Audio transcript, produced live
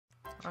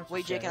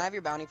Wait, Jake, can I have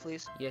your bounty,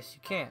 please? Yes, you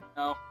can.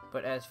 No.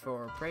 But as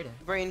for Brayden.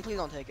 Brain, please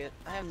don't take it.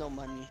 I have no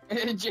money.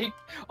 Jake,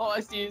 all I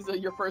see is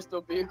your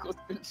personal vehicle's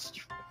been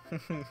destroyed.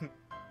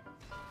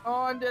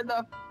 Onto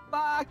the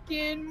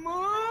fucking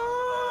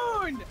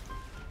moon!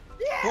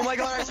 Yeah! Oh my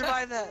god, I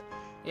survived that!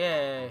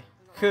 Yay.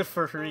 Good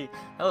for Reed.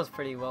 That was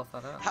pretty well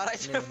thought out. How'd I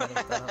Didn't even survive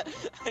make that that? up.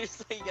 I just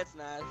thought you get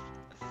smashed.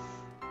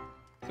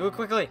 Do it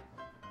quickly.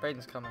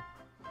 Brayden's coming.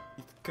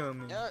 He's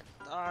coming. Yeah,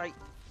 alright.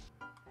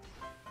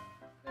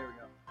 There we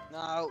go.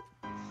 No.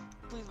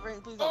 Please,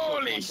 Brain, please don't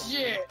Holy kill me.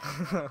 shit!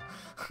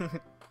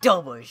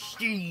 Double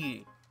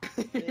shit.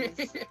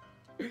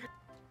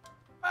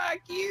 Fuck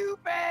you,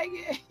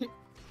 faggot!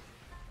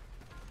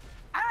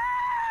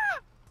 Ah!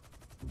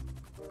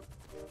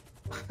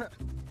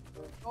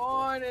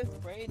 On its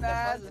Brain, the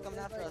fast buzz is coming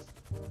after us.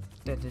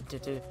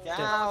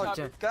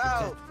 Down,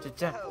 go!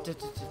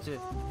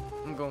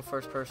 I'm going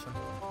first person.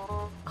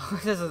 Oh,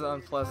 this is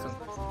unpleasant.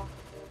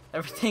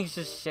 Everything's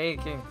just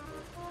shaking.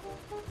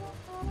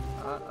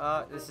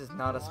 This is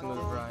not a smooth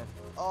ride.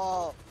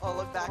 Oh,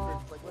 look backwards.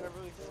 Like, whenever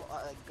we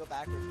go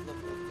backwards, look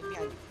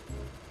behind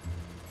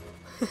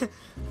you. Fuck it,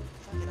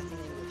 I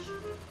think English.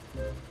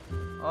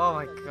 Oh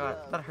my god,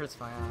 that hurts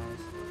my eyes.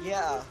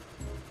 Yeah.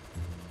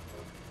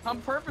 I'm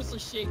purposely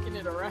shaking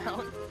it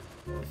around.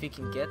 If you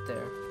can get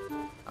there,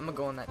 I'm gonna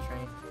go on that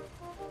train.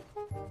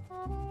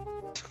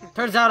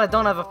 Turns out I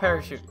don't have a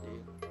parachute.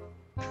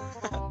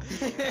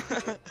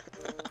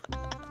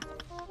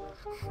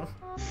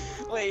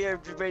 Wait, you're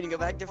Brayden, go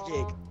back to Jake.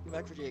 Go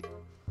back for Jake.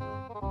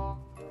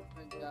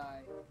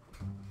 Die.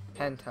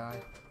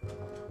 Hentai.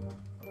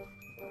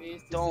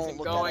 This Don't isn't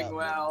look that going up.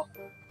 well.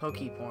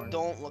 Pokey porn.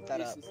 Don't look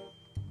that up.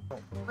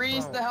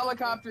 Reese, the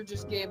helicopter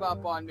just gave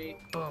up on me.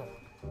 Boom.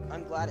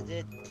 I'm glad it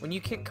did. When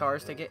you kick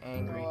cars, they get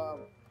angry.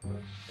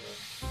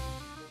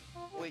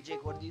 Wait,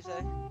 Jake, what did you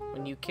say?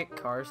 When you kick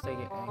cars, they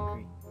get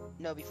angry.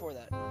 No, before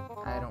that.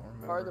 I don't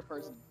Or the remember.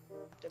 person.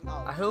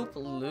 I hope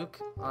Luke,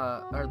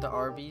 or the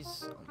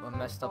Arby's,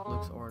 messed up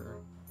Luke's order.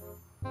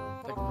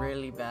 Like,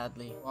 really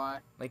badly. Why?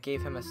 Like,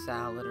 gave him a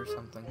salad or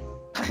something.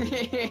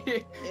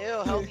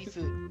 Ew, healthy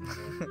food.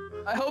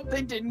 I hope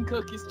they didn't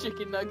cook his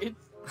chicken nuggets.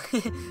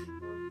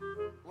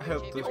 I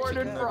hope Jake, He those where'd ordered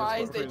you chicken go?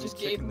 fries, nuggets they were just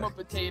really gave him a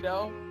chicken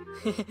potato.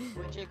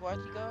 Wait, Jake,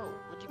 where'd you go?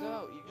 Where'd you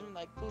go? You just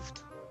like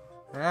poofed.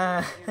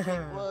 nuggets. Here,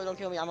 Jake, whoa, don't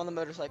kill me. I'm on the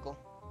motorcycle.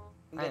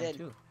 I Get am in.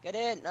 too. Get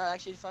in. No,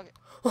 actually, fuck it.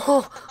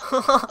 Oh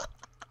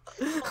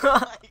Oh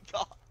my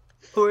god.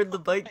 Where'd the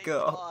Oh bike my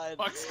go? God.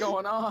 What's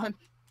going on?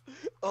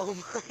 Oh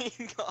my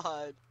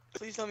god.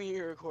 Please tell me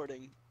you're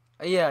recording.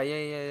 Yeah.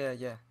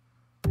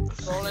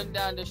 Rolling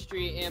down the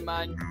street in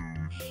my...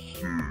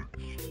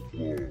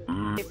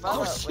 Hey,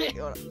 Oh, wait, shit.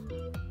 hold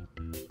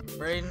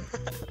Brayden.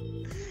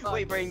 on.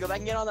 Wait, Brain, go back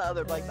and get on the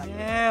other bike back there.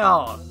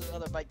 Hell. There's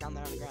another bike down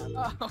there on the ground.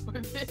 Oh,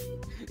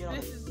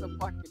 this is the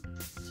fucking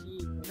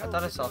cheat. I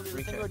thought I saw the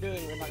free thing kick. we're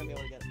doing, we're not gonna be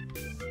able to get it.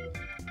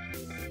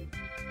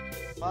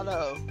 Oh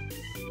no.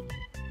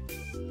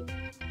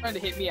 Trying to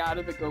hit me out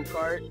of the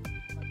go-kart.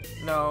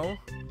 No.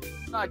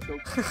 Not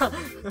go-kart.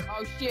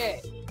 Oh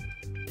shit.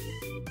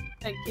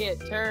 That can't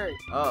turn.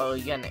 Uh-oh,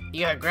 you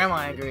got grandma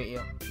angry at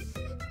you.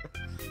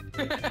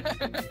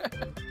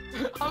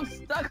 I'm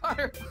stuck on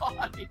her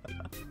body.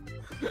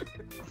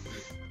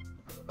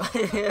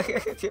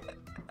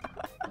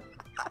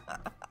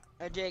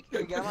 Hey Jake, can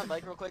you get on my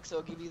bike real quick so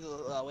I'll give you the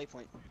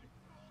waypoint.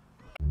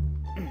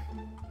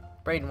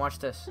 Brayden, watch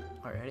this.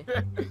 Alright,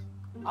 ready?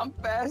 I'm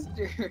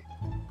faster.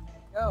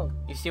 Yo.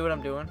 You see what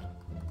I'm doing?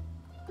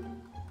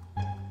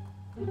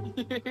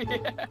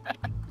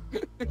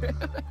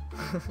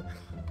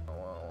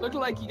 Look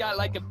like you got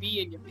like a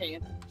bee in your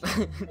pants.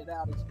 Get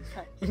out of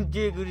here.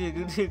 Jiggle,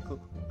 jiggle, jiggle.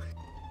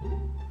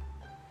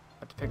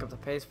 Have to pick up the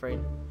pace,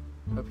 Brayden.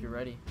 Hope you're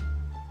ready.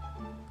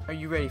 Are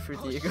you ready for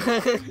the...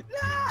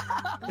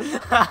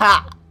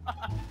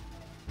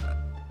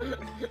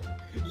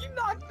 You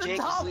knocked the Jake,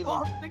 top leave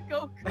off the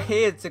go.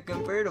 Hey, it's a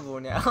convertible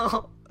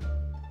now.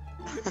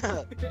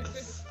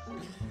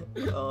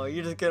 Oh,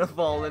 you're just gonna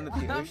fall into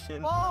the I'm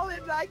ocean. falling.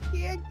 I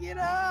can't get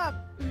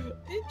up.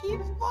 It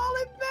keeps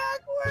falling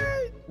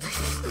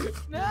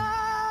backwards.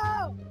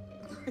 No.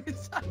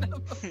 Son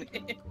of a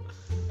bitch.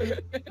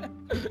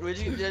 Would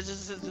you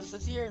just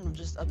sit here and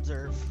just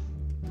observe?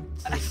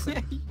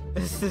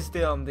 This is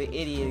still the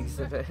idiot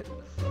exhibit.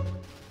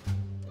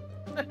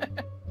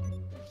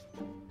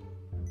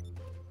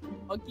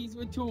 Monkeys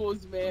with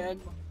tools, man.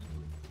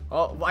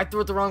 Oh, I threw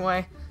it the wrong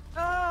way.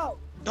 No.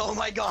 Oh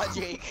my god,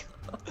 Jake!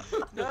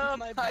 No,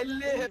 my I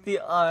live. The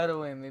other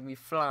way made me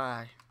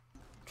fly.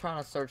 I'm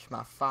trying to search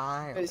my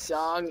file. The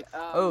song.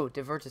 Oh,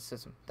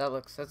 diverticism.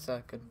 That's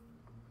good.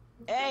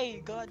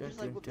 Hey, God, just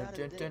like whipped out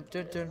a dick.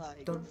 It's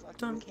like,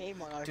 fucking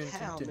came on our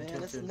town,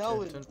 man. It's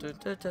no.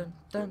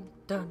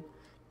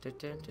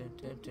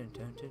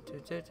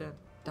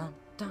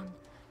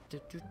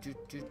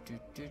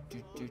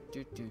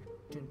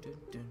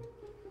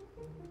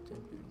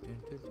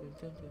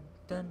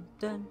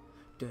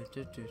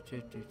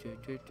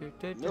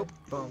 Nope.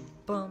 Bum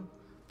bum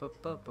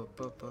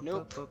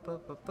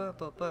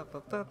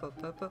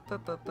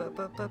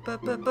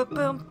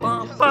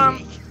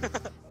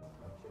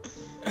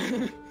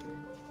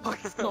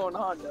What's going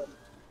on, dude?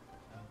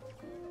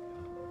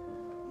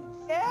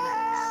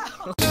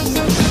 Yeah!